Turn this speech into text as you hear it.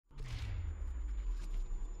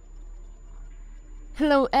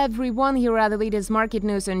Hello everyone, here are the latest market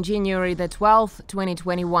news on January the 12th,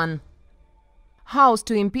 2021. House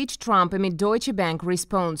to impeach Trump amid Deutsche Bank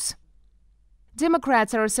response.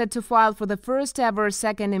 Democrats are set to file for the first-ever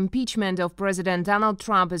second impeachment of President Donald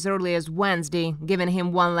Trump as early as Wednesday, giving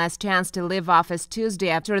him one last chance to leave office Tuesday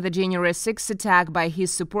after the January 6th attack by his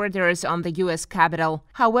supporters on the U.S. Capitol.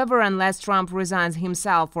 However, unless Trump resigns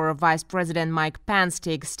himself or Vice President Mike Pence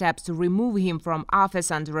takes steps to remove him from office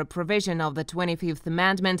under a provision of the 25th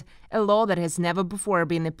Amendment, a law that has never before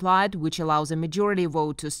been applied, which allows a majority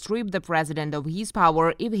vote to strip the president of his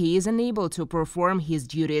power if he is unable to perform his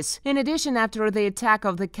duties. In addition, after the attack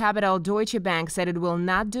of the Capitol, Deutsche Bank said it will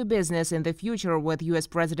not do business in the future with U.S.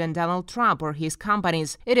 President Donald Trump or his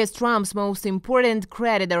companies. It is Trump's most important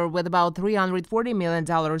creditor, with about $340 million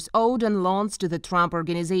owed on loans to the Trump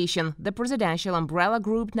Organization, the presidential umbrella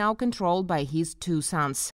group now controlled by his two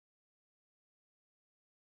sons.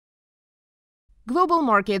 Global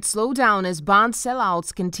markets slow down as bond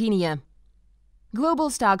sellouts continue. Global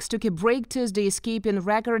stocks took a break Tuesday, escaping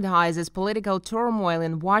record highs as political turmoil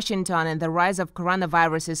in Washington and the rise of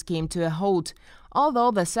coronaviruses came to a halt.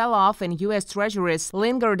 Although the sell-off in U.S. Treasuries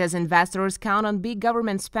lingered as investors count on big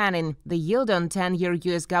government spending, the yield on 10-year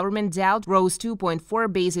U.S. government debt rose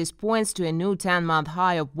 2.4 basis points to a new 10-month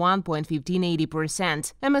high of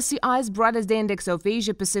 1.1580%. MSCI's broadest index of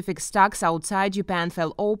Asia-Pacific stocks outside Japan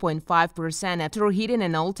fell 0.5% after hitting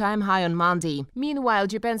an all-time high on Monday. Meanwhile,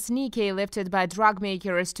 Japan's Nikkei lifted by drug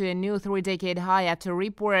makers to a new three-decade high after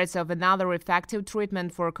reports of another effective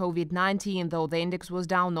treatment for COVID-19, though the index was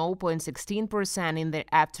down 0.16% in the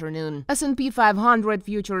afternoon. S&P 500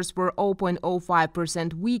 futures were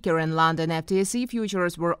 0.05% weaker in London. FTSE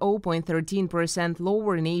futures were 0.13%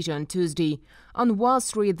 lower in Asia on Tuesday. On Wall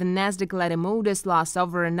Street, the Nasdaq led a modest loss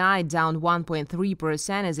overnight, down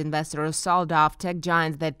 1.3% as investors sold off tech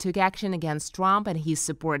giants that took action against Trump and his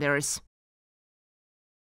supporters.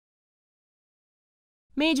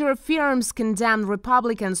 Major firms condemn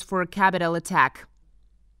Republicans for Capitol attack.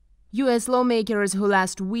 U.S. lawmakers who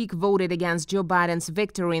last week voted against Joe Biden's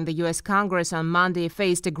victory in the U.S. Congress on Monday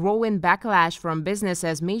faced a growing backlash from business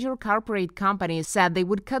as major corporate companies said they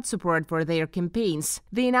would cut support for their campaigns.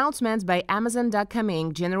 The announcements by Amazon.com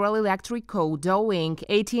Inc., General Electric Co., Dow Inc.,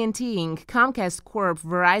 AT&T Inc., Comcast Corp.,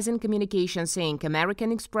 Verizon Communications Inc., American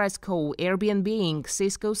Express Co., Airbnb Inc.,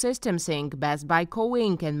 Cisco Systems Inc., Best Buy Co.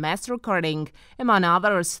 Inc., and MasterCard Inc., among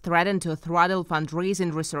others, threatened to throttle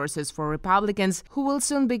fundraising resources for Republicans who will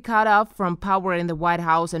soon be cut off from power in the White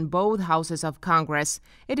House and both houses of Congress.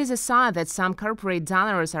 It is a sign that some corporate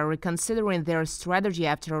donors are reconsidering their strategy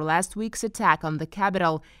after last week's attack on the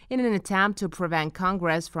Capitol in an attempt to prevent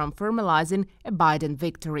Congress from formalizing a Biden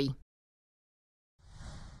victory.